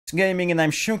Gaming, and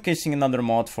I'm showcasing another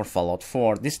mod for Fallout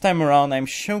 4. This time around I'm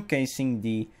showcasing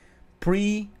the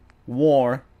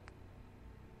PreWar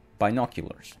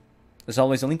Binoculars. As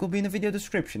always, a link will be in the video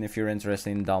description if you're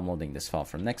interested in downloading this file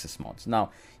from Nexus Mods.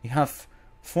 Now, you have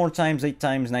 4x,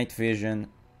 8x night vision,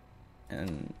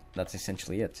 and that's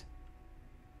essentially it.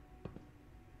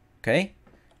 Okay?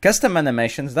 Custom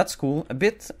animations, that's cool. A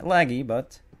bit laggy,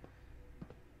 but...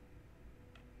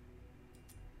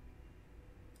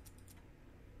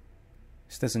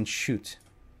 this doesn't shoot.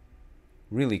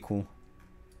 Really cool.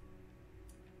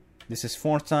 This is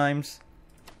 4x,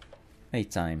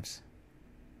 8x.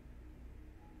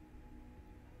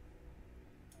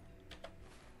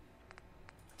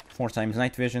 Four times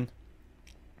night vision.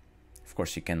 Of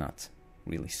course you cannot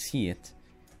really see it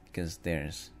because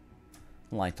there's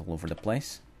light all over the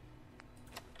place.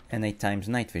 And 8x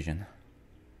night vision.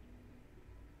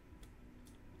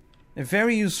 A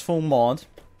very useful mod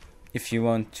if you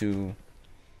want to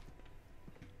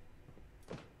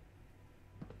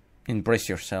embrace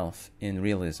yourself in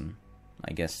realism.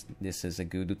 I guess this is a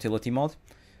good utility mod.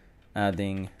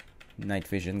 Adding night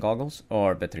vision goggles,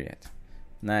 or better yet,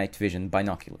 night vision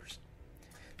binoculars.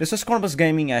 This is Corbus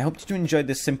Gaming. I hope that you enjoyed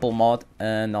this simple mod,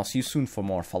 and I'll see you soon for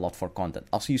more Fallout 4 content.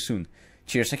 I'll see you soon.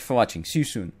 Cheers, thank you for watching. See you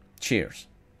soon. Cheers.